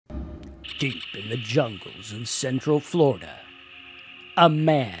Deep in the jungles of Central Florida, a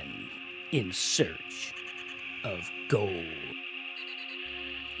man in search of gold.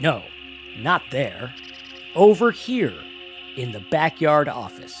 No, not there. Over here, in the backyard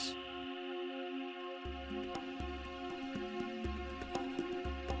office.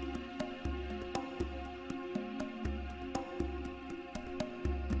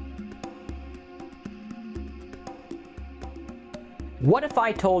 What if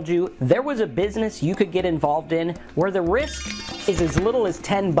I told you there was a business you could get involved in where the risk is as little as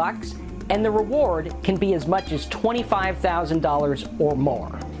 10 bucks and the reward can be as much as $25,000 or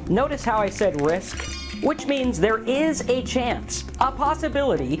more? Notice how I said risk, which means there is a chance, a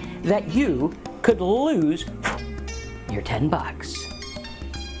possibility that you could lose your 10 bucks.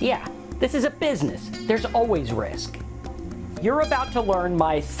 Yeah, this is a business. There's always risk. You're about to learn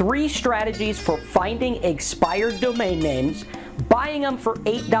my 3 strategies for finding expired domain names, buying them for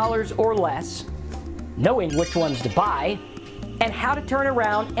 $8 or less, knowing which ones to buy, and how to turn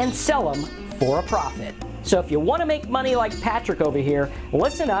around and sell them for a profit. So if you want to make money like Patrick over here,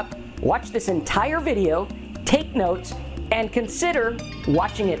 listen up, watch this entire video, take notes, and consider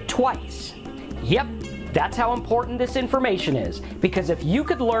watching it twice. Yep, that's how important this information is, because if you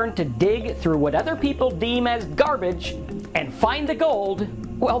could learn to dig through what other people deem as garbage and find the gold,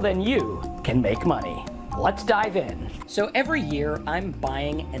 well then you can make money. Let's dive in. So every year I'm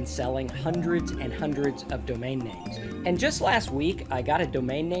buying and selling hundreds and hundreds of domain names. And just last week I got a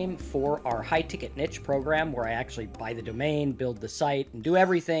domain name for our high ticket niche program where I actually buy the domain, build the site, and do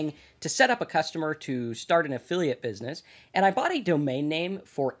everything to set up a customer to start an affiliate business. And I bought a domain name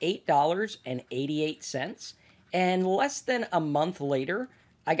for $8.88. And less than a month later,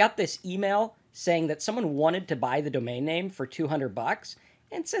 I got this email saying that someone wanted to buy the domain name for 200 bucks.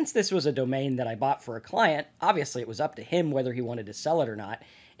 And since this was a domain that I bought for a client, obviously it was up to him whether he wanted to sell it or not.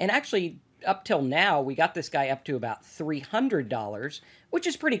 And actually, up till now, we got this guy up to about $300, which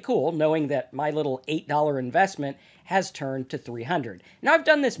is pretty cool, knowing that my little $8 investment has turned to $300. Now, I've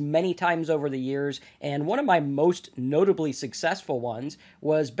done this many times over the years, and one of my most notably successful ones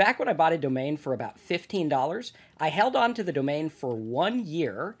was back when I bought a domain for about $15. I held on to the domain for 1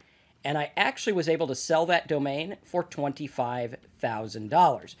 year, and I actually was able to sell that domain for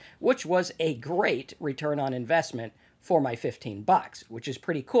 $25,000, which was a great return on investment for my 15 bucks, which is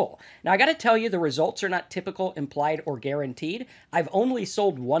pretty cool. Now, I got to tell you, the results are not typical, implied, or guaranteed. I've only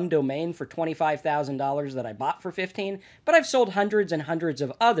sold one domain for $25,000 that I bought for 15, but I've sold hundreds and hundreds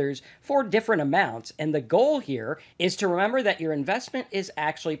of others for different amounts. And the goal here is to remember that your investment is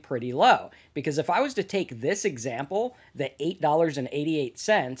actually pretty low. Because if I was to take this example, the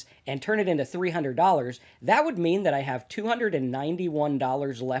 $8.88, and turn it into $300, that would mean that I have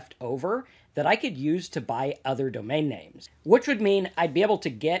 $291 left over that I could use to buy other domain names, which would mean I'd be able to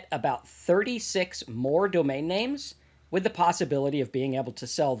get about 36 more domain names with the possibility of being able to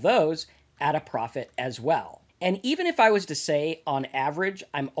sell those at a profit as well. And even if I was to say, on average,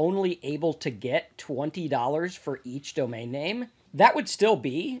 I'm only able to get $20 for each domain name, that would still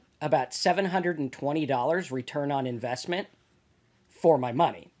be about $720 return on investment for my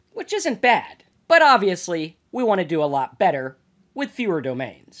money, which isn't bad. But obviously, we want to do a lot better with fewer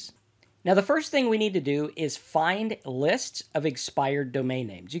domains. Now, the first thing we need to do is find lists of expired domain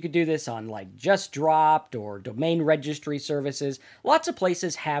names. You could do this on like Just Dropped or domain registry services. Lots of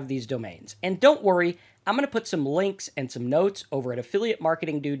places have these domains. And don't worry, I'm going to put some links and some notes over at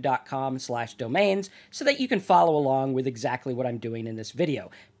affiliatemarketingdude.com/domains so that you can follow along with exactly what I'm doing in this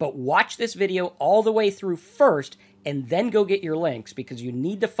video. But watch this video all the way through first and then go get your links because you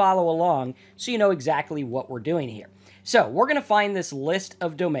need to follow along so you know exactly what we're doing here. So we're going to find this list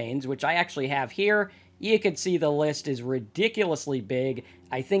of domains, which I actually have here. You can see the list is ridiculously big.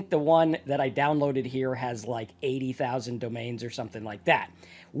 I think the one that I downloaded here has like 80,000 domains or something like that.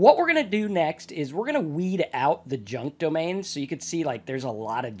 What we're going to do next is we're going to weed out the junk domains. So you can see like there's a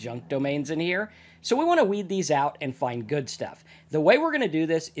lot of junk domains in here. So we want to weed these out and find good stuff. The way we're going to do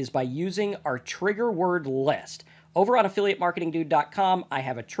this is by using our trigger word list. Over on affiliatemarketingdude.com, I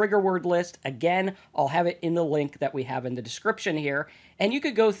have a trigger word list. Again, I'll have it in the link that we have in the description here. And you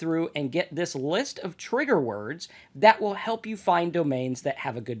could go through and get this list of trigger words that will help you find domains that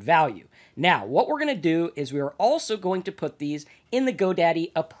have a good value. Now, what we're going to do is we are also going to put these in the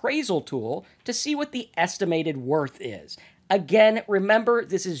GoDaddy appraisal tool to see what the estimated worth is. Again, remember,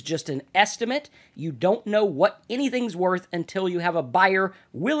 this is just an estimate. You don't know what anything's worth until you have a buyer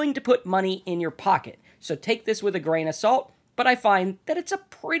willing to put money in your pocket. So take this with a grain of salt, but I find that it's a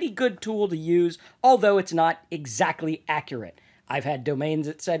pretty good tool to use, although it's not exactly accurate. I've had domains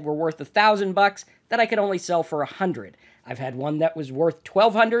that said were worth $1,000 that I could only sell for $100. I've had one that was worth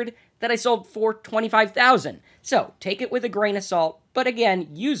 $1,200 that I sold for $25,000. So take it with a grain of salt, but again,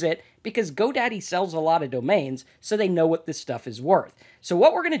 use it because GoDaddy sells a lot of domains, so they know what this stuff is worth. So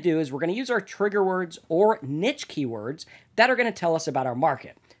what we're going to do is we're going to use our trigger words or niche keywords that are going to tell us about our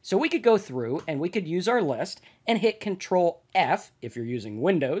market. So we could go through and we could use our list and hit Control F if you're using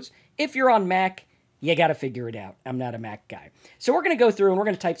Windows. If you're on Mac, you got to figure it out. I'm not a Mac guy. So we're going to go through and we're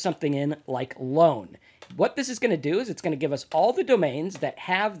going to type something in like loan. What this is going to do is it's going to give us all the domains that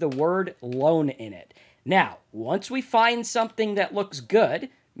have the word loan in it. Now, once we find something that looks good,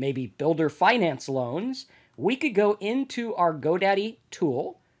 maybe builder finance loans, we could go into our GoDaddy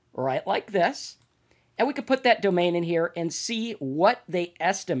tool, right like this, and we could put that domain in here and see what they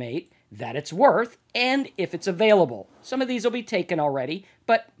estimate that it's worth and if it's available. Some of these will be taken already,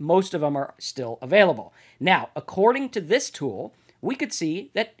 but most of them are still available. Now, according to this tool, we could see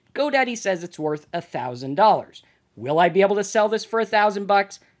that GoDaddy says it's worth $1,000. Will I be able to sell this for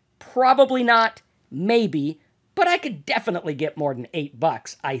 $1,000? Probably not, maybe, but I could definitely get more than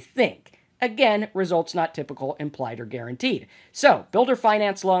 $8, I think. Again, results not typical, implied, or guaranteed. So, builder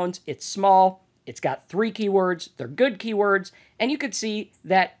finance loans, it's small, it's got 3 keywords, they're good keywords, and you could see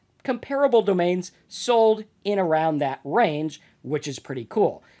that comparable domains sold in around that range, which is pretty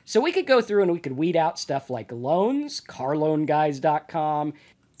cool. So we could go through and we could weed out stuff like loans, carloanguys.com,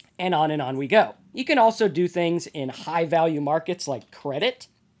 and on we go. You can also do things in high-value markets like credit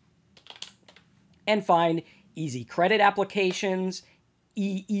and find easy credit applications,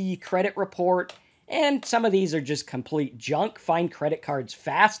 EE credit report, and some of these are just complete junk. Find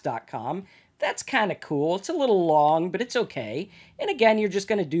creditcardsfast.com. That's kind of cool. It's a little long, but it's okay. And again, you're just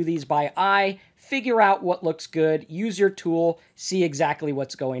going to do these by eye, figure out what looks good, use your tool, see exactly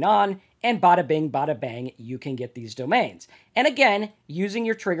what's going on, and bada bing, bada bang, you can get these domains. And again, using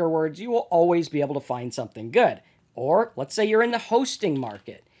your trigger words, you will always be able to find something good. Or let's say you're in the hosting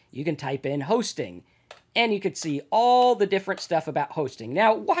market. You can type in hosting, and you could see all the different stuff about hosting.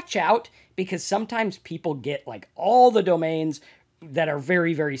 Now, watch out, because sometimes people get like all the domains that are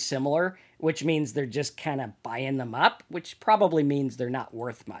very, very similar, which means they're just kind of buying them up, which probably means they're not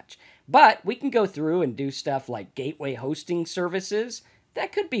worth much. But we can go through and do stuff like gateway hosting services.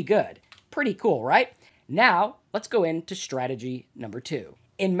 That could be good. Pretty cool, right? Now, let's go into strategy number 2.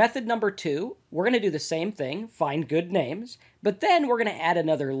 In method number 2, we're going to do the same thing, find good names, but then we're going to add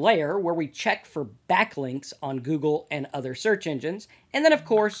another layer where we check for backlinks on Google and other search engines, and then of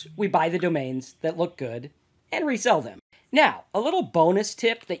course, we buy the domains that look good and resell them. Now, a little bonus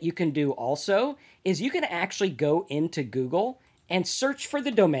tip that you can do also is you can actually go into Google and search for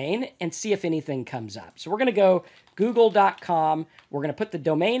the domain and see if anything comes up. So we're going to go google.com, we're going to put the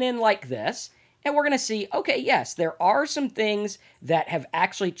domain in like this, and we're going to see, okay, yes, there are some things that have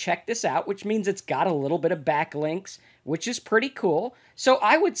actually checked this out, which means it's got a little bit of backlinks, which is pretty cool. So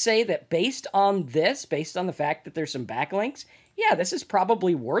I would say that based on this, based on the fact that there's some backlinks, yeah, this is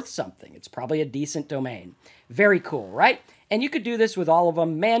probably worth something. It's probably a decent domain. Very cool, right? And you could do this with all of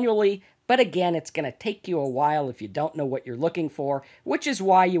them manually, but again, it's going to take you a while if you don't know what you're looking for, which is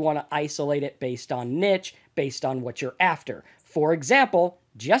why you want to isolate it based on niche, based on what you're after. For example,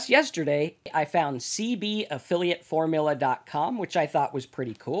 just yesterday, I found cbaffiliateformula.com, which I thought was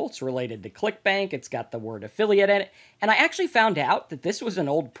pretty cool. It's related to ClickBank. It's got the word affiliate in it. And I actually found out that this was an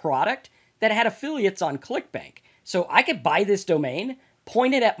old product that had affiliates on ClickBank. So I could buy this domain,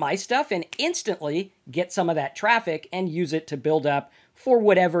 point it at my stuff, and instantly get some of that traffic and use it to build up for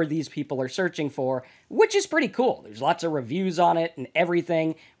whatever these people are searching for, which is pretty cool. There's lots of reviews on it and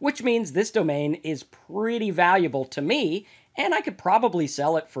everything, which means this domain is pretty valuable to me, and I could probably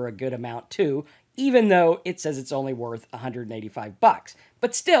sell it for a good amount too, even though it says it's only worth $185.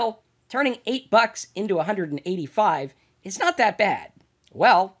 But still, turning $8 into $185 is not that bad.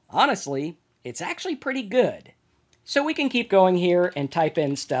 Well, honestly, it's actually pretty good. So we can keep going here and type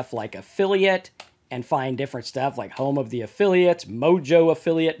in stuff like affiliate and find different stuff like home of the affiliates,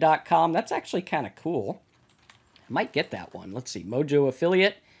 mojoaffiliate.com. That's actually kind of cool. I might get that one. Let's see, Mojo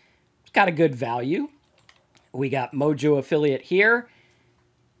Affiliate. It's got a good value. We got Mojo Affiliate here.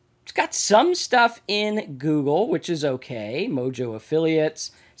 It's got some stuff in Google, which is okay. Mojo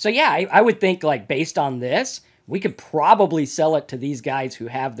Affiliates. So yeah, I would think like based on this, we could probably sell it to these guys who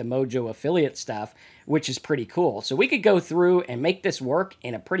have the Mojo Affiliate stuff, which is pretty cool. So we could go through and make this work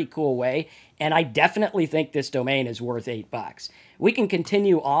in a pretty cool way, and I definitely think this domain is worth $8. We can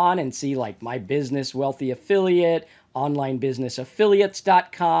continue on and see like My Business Wealthy Affiliate,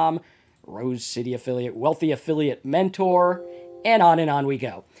 OnlineBusinessAffiliates.com, Rose City Affiliate, Wealthy Affiliate Mentor, and on we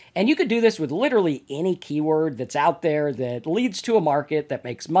go. And you could do this with literally any keyword that's out there that leads to a market that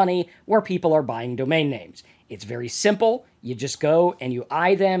makes money where people are buying domain names. It's very simple. You just go and you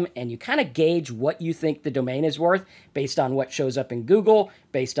eye them and you kind of gauge what you think the domain is worth based on what shows up in Google,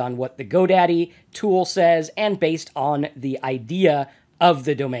 based on what the GoDaddy tool says, and based on the idea of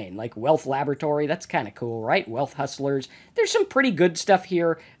the domain, like Wealth Laboratory. That's kind of cool, right? Wealth Hustlers. There's some pretty good stuff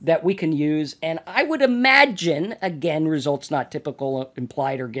here that we can use, and I would imagine, again, results not typical,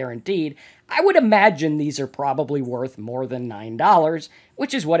 implied, or guaranteed, I would imagine these are probably worth more than $9,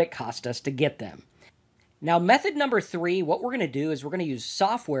 which is what it cost us to get them. Now, method number 3, what we're going to do is we're going to use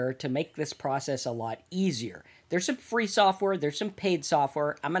software to make this process a lot easier. There's some free software, there's some paid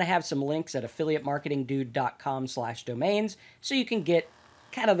software. I'm going to have some links at affiliatemarketingdude.com/domains so you can get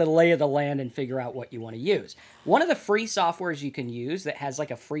kind of the lay of the land and figure out what you want to use. One of the free softwares you can use that has like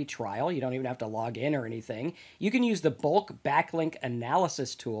a free trial, you don't even have to log in or anything, you can use the bulk backlink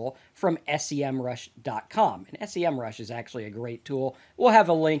analysis tool from semrush.com. And SEMrush is actually a great tool. We'll have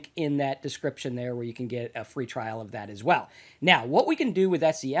a link in that description there where you can get a free trial of that as well. Now, what we can do with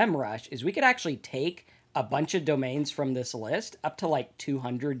SEMrush is we could actually take a bunch of domains from this list, up to like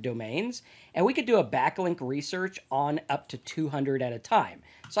 200 domains, and we could do a backlink research on up to 200 at a time.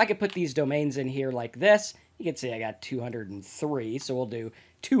 So I could put these domains in here like this. You can see I got 203, so we'll do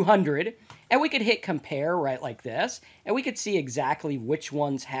 200, and we could hit compare right like this, and we could see exactly which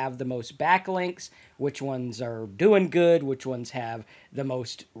ones have the most backlinks, which ones are doing good, which ones have the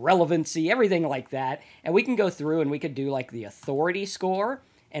most relevancy, everything like that. And we can go through and we could do like the authority score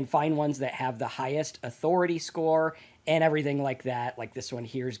and find ones that have the highest authority score and everything like that. Like this one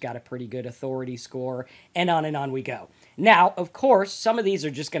here's got a pretty good authority score, and on we go. Now, of course, some of these are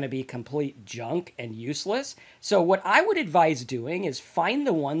just going to be complete junk and useless. So what I would advise doing is find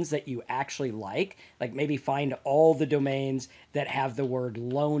the ones that you actually like maybe find all the domains that have the word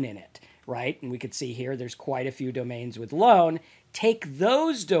loan in it, right? And we could see here there's quite a few domains with loan. Take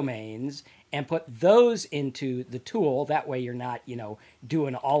those domains and put those into the tool. That way you're not,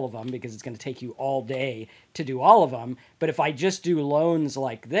 doing all of them, because it's going to take you all day to do all of them. But if I just do loans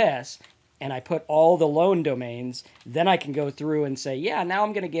like this, and I put all the loan domains, then I can go through and say, yeah, now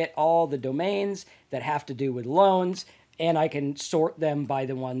I'm going to get all the domains that have to do with loans, and I can sort them by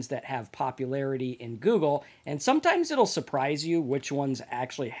the ones that have popularity in Google. And sometimes it'll surprise you which ones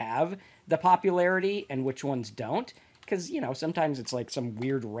actually have the popularity and which ones don't. Because, sometimes it's like some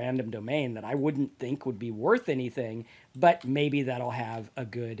weird random domain that I wouldn't think would be worth anything, but maybe that'll have a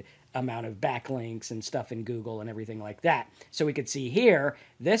good amount of backlinks and stuff in Google and everything like that. So we could see here,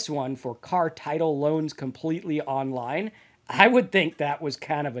 this one for car title loans completely online. I would think that was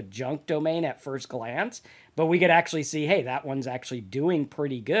kind of a junk domain at first glance, but we could actually see, hey, that one's actually doing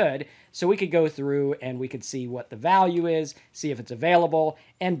pretty good. So we could go through and we could see what the value is, see if it's available,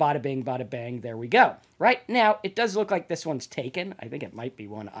 and bada bing, bada bang, there we go. Right now, it does look like this one's taken. I think it might be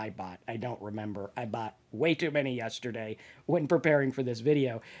one I bought. I don't remember. I bought way too many yesterday when preparing for this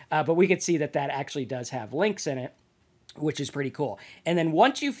video, but we could see that that actually does have links in it, which is pretty cool. And then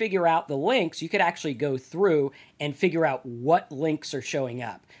once you figure out the links, you could actually go through and figure out what links are showing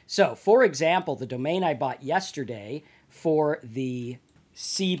up. So, for example, the domain I bought yesterday for the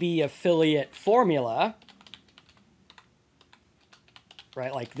CB affiliate formula,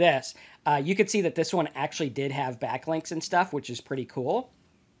 right, like this, you could see that this one actually did have backlinks and stuff, which is pretty cool.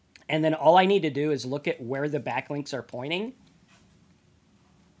 And then all I need to do is look at where the backlinks are pointing.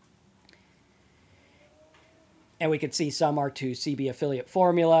 And we could see some are to CB affiliate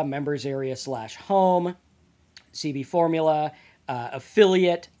formula, members area / home, CB formula,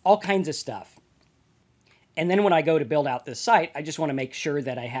 affiliate, all kinds of stuff. And then when I go to build out this site, I just want to make sure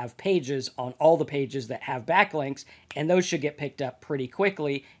that I have pages on all the pages that have backlinks, and those should get picked up pretty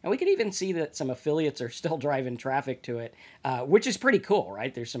quickly. And we can even see that some affiliates are still driving traffic to it, which is pretty cool,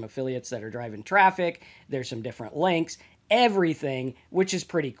 right? There's some affiliates that are driving traffic. There's some different links. Everything, which is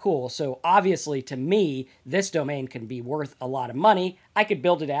pretty cool. So obviously, to me, this domain can be worth a lot of money. I could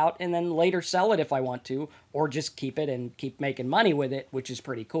build it out and then later sell it if I want to, or just keep it and keep making money with it, which is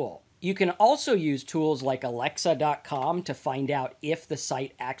pretty cool. You can also use tools like Alexa.com to find out if the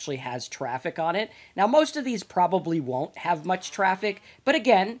site actually has traffic on it. Now, most of these probably won't have much traffic, but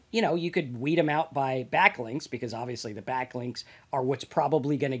again, you could weed them out by backlinks, because obviously the backlinks are what's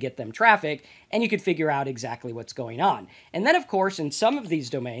probably going to get them traffic, and you could figure out exactly what's going on. And then, of course, in some of these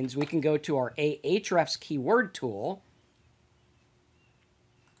domains, we can go to our Ahrefs keyword tool,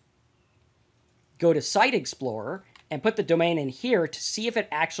 go to Site Explorer, and put the domain in here to see if it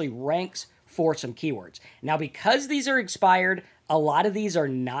actually ranks for some keywords. Now, because these are expired, a lot of these are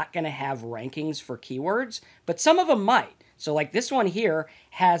not going to have rankings for keywords, but some of them might. So like this one here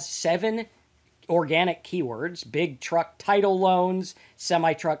has 7 organic keywords, big truck title loans,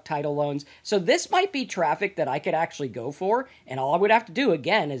 semi-truck title loans. So this might be traffic that I could actually go for. And all I would have to do,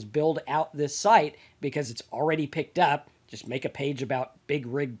 again, is build out this site because it's already picked up. Just make a page about big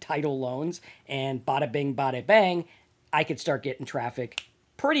rig title loans and bada bing, bada bang, I could start getting traffic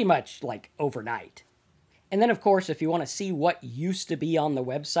pretty much like overnight. And then, of course, if you want to see what used to be on the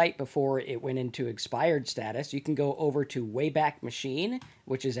website before it went into expired status, you can go over to Wayback Machine,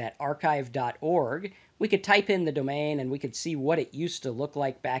 which is at archive.org. We could type in the domain and we could see what it used to look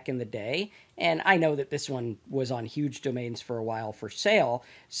like back in the day. And I know that this one was on huge domains for a while for sale,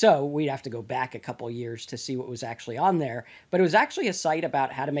 so we'd have to go back a couple years to see what was actually on there. But it was actually a site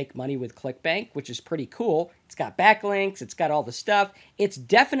about how to make money with ClickBank, which is pretty cool. It's got backlinks, it's got all the stuff. It's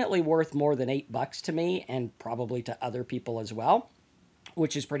definitely worth more than $8 to me and probably to other people as well,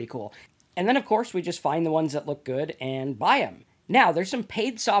 which is pretty cool. And then, of course, we just find the ones that look good and buy them. Now, there's some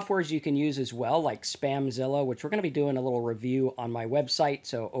paid softwares you can use as well, like Spamzilla, which we're going to be doing a little review on my website.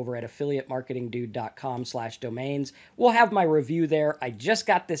 So over at affiliatemarketingdude.com/domains, we'll have my review there. I just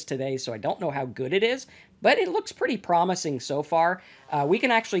got this today, so I don't know how good it is, but it looks pretty promising so far. We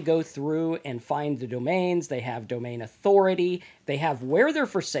can actually go through and find the domains. They have domain authority. They have where they're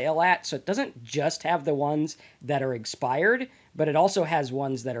for sale at, so it doesn't just have the ones that are expired, but it also has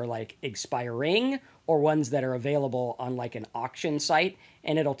ones that are like expiring or ones that are available on like an auction site,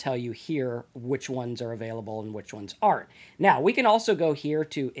 and it'll tell you here which ones are available and which ones aren't. Now, we can also go here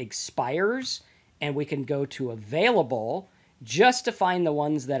to expires, and we can go to available just to find the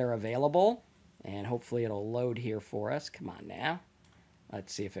ones that are available, and hopefully it'll load here for us. Come on now.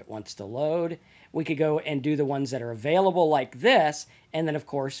 Let's see if it wants to load. We could go and do the ones that are available like this, and then, of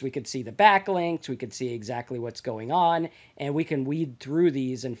course, we could see the backlinks, we could see exactly what's going on, and we can weed through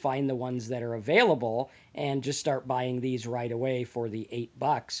these and find the ones that are available and just start buying these right away for the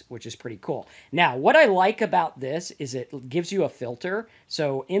 $8, which is pretty cool. Now, what I like about this is it gives you a filter.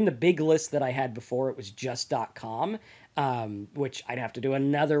 So in the big list that I had before, it was just .com. Which I'd have to do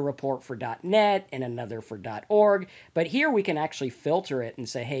another report for .net and another for .org. But here we can actually filter it and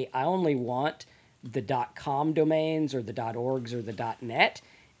say, hey, I only want the .com domains or the .orgs or the .net.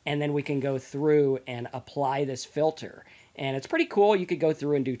 And then we can go through and apply this filter. And it's pretty cool. You could go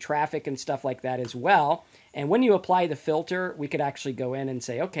through and do traffic and stuff like that as well. And when you apply the filter, we could actually go in and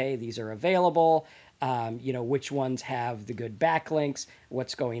say, okay, these are available. You know, which ones have the good backlinks,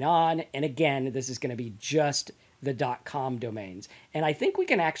 what's going on. And again, this is going to be just the .com domains. And I think we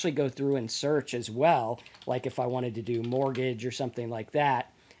can actually go through and search as well. Like if I wanted to do mortgage or something like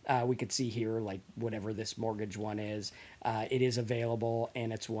that, we could see here, like whatever this mortgage one is, it is available,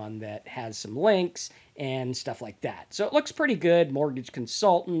 and it's one that has some links and stuff like that. So it looks pretty good. Mortgage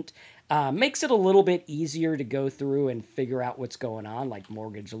consultant makes it a little bit easier to go through and figure out what's going on, like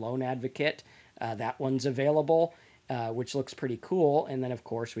mortgage loan advocate. That one's available, which looks pretty cool. And then, of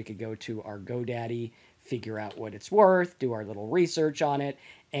course, we could go to our GoDaddy, figure out what it's worth, do our little research on it,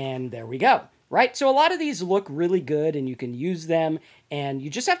 and there we go, right? So a lot of these look really good, and you can use them, and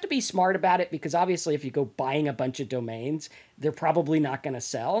you just have to be smart about it, because obviously if you go buying a bunch of domains, they're probably not going to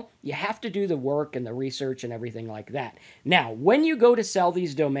sell. You have to do the work and the research and everything like that. Now, when you go to sell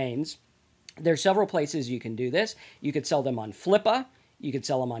these domains, there's several places you can do this. You could sell them on Flippa. You could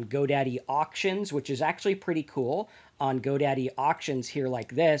sell them on GoDaddy Auctions, which is actually pretty cool. On GoDaddy Auctions here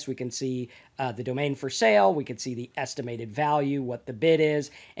like this, we can see the domain for sale. We can see the estimated value, what the bid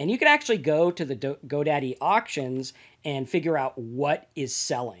is. And you can actually go to the GoDaddy Auctions and figure out what is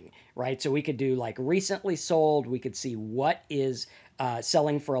selling, right? So we could do like recently sold. We could see what is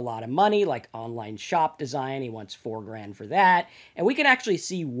selling for a lot of money, like online shop design. He wants $4,000 for that. And we can actually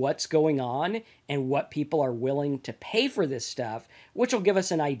see what's going on and what people are willing to pay for this stuff, which will give us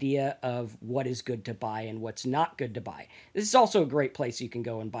an idea of what is good to buy and what's not good to buy. This is also a great place you can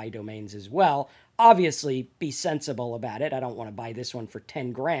go and buy domains as well. Obviously, be sensible about it. I don't want to buy this one for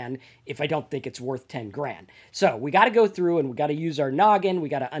 $10,000 if I don't think it's worth $10,000. So we got to go through and we got to use our noggin. We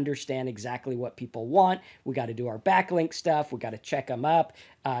got to understand exactly what people want. We got to do our backlink stuff. We got to check them up,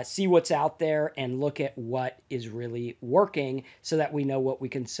 see what's out there, and look at what is really working so that we know what we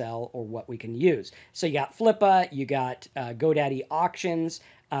can sell or what we can use. So you got Flippa, you got GoDaddy Auctions.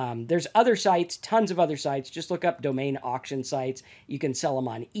 There's other sites, tons of other sites. Just look up domain auction sites. You can sell them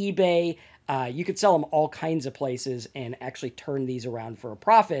on eBay. You could sell them all kinds of places and actually turn these around for a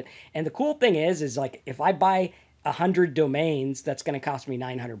profit. And the cool thing is like if I buy 100 domains, that's going to cost me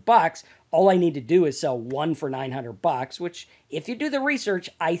 $900. All I need to do is sell one for $900, which if you do the research,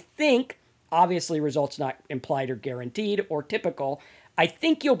 I think, obviously results not implied or guaranteed or typical, I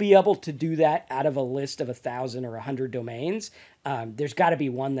think you'll be able to do that out of a list of 1,000 or 100 domains. There's got to be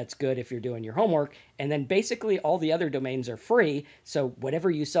one that's good if you're doing your homework. And then basically all the other domains are free. So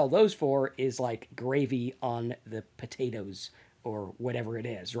whatever you sell those for is like gravy on the potatoes or whatever it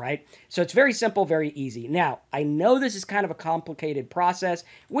is, right? So it's very simple, very easy. Now, I know this is kind of a complicated process,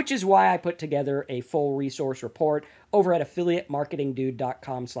 which is why I put together a full resource report over at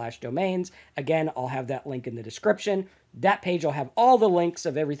affiliatemarketingdude.com/domains. Again, I'll have that link in the description. That page will have all the links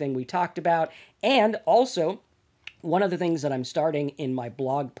of everything we talked about. And also, one of the things that I'm starting in my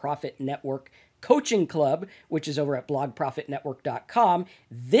Blog Profit Network coaching club, which is over at blogprofitnetwork.com.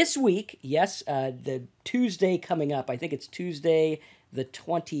 This week, yes, the Tuesday coming up, I think it's Tuesday the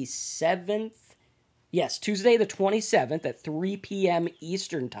 27th. Yes, Tuesday the 27th at 3 p.m.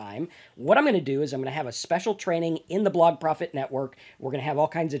 Eastern Time. What I'm going to do is I'm going to have a special training in the Blog Profit Network. We're going to have all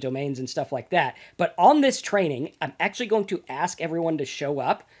kinds of domains and stuff like that. But on this training, I'm actually going to ask everyone to show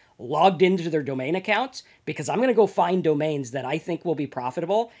up logged into their domain accounts, because I'm going to go find domains that I think will be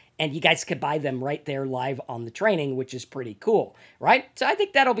profitable, and you guys could buy them right there live on the training, which is pretty cool, right? So I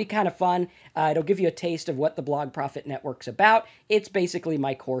think that'll be kind of fun. It'll give you a taste of what the Blog Profit Network's about. It's basically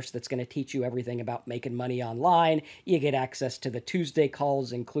my course that's going to teach you everything about making money online. You get access to the Tuesday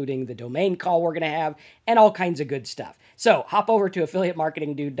calls, including the domain call we're going to have, and all kinds of good stuff. So hop over to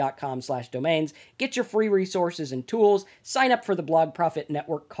affiliatemarketingdude.com/domains, get your free resources and tools, sign up for the Blog Profit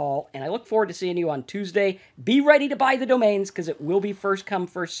Network call, and I look forward to seeing you on Tuesday. Be ready to buy the domains because it will be first come,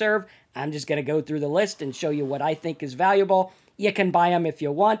 first serve. I'm just going to go through the list and show you what I think is valuable. You can buy them if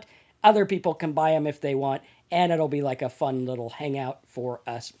you want. Other people can buy them if they want, and it'll be like a fun little hangout for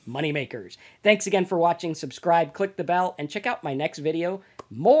us moneymakers. Thanks again for watching. Subscribe, click the bell, and check out my next video,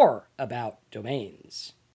 more about domains.